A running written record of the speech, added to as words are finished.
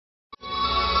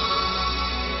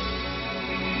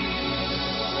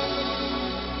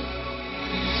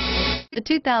The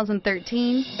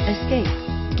 2013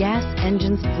 Escape. Gas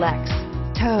engines flex,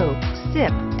 tow,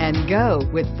 sip, and go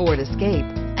with Ford Escape,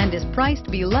 and is priced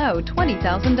below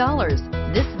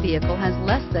 $20,000. This vehicle has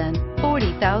less than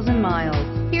 40,000 miles.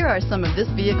 Here are some of this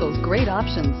vehicle's great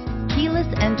options: keyless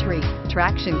entry,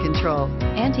 traction control,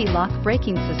 anti-lock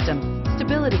braking system,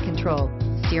 stability control,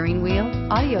 steering wheel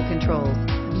audio controls,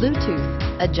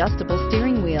 Bluetooth, adjustable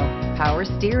steering wheel, power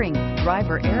steering,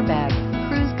 driver airbag,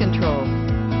 cruise control.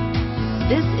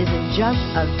 This isn't just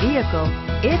a vehicle,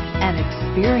 it's an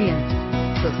experience.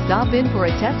 So stop in for a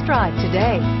test drive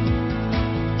today.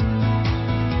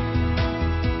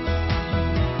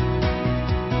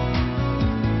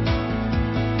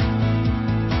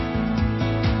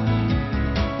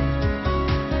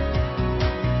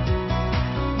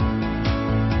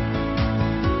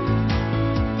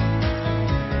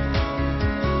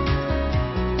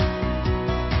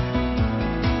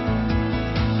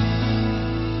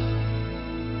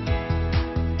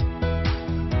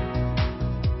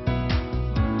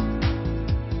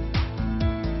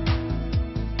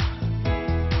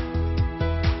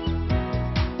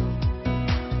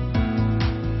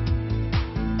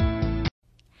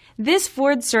 This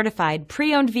Ford-certified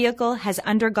pre-owned vehicle has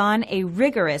undergone a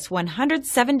rigorous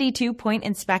 172-point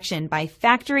inspection by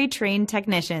factory-trained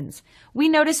technicians. We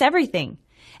notice everything.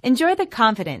 Enjoy the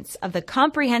confidence of the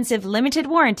comprehensive limited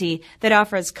warranty that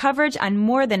offers coverage on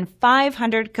more than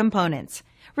 500 components.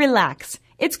 Relax,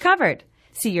 it's covered.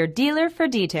 See your dealer for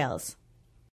details.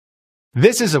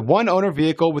 This is a one-owner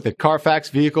vehicle with a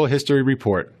CARFAX Vehicle History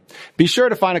Report. Be sure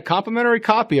to find a complimentary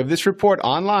copy of this report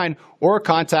online or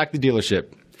contact the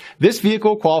dealership. This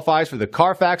vehicle qualifies for the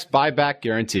CARFAX buyback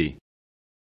guarantee.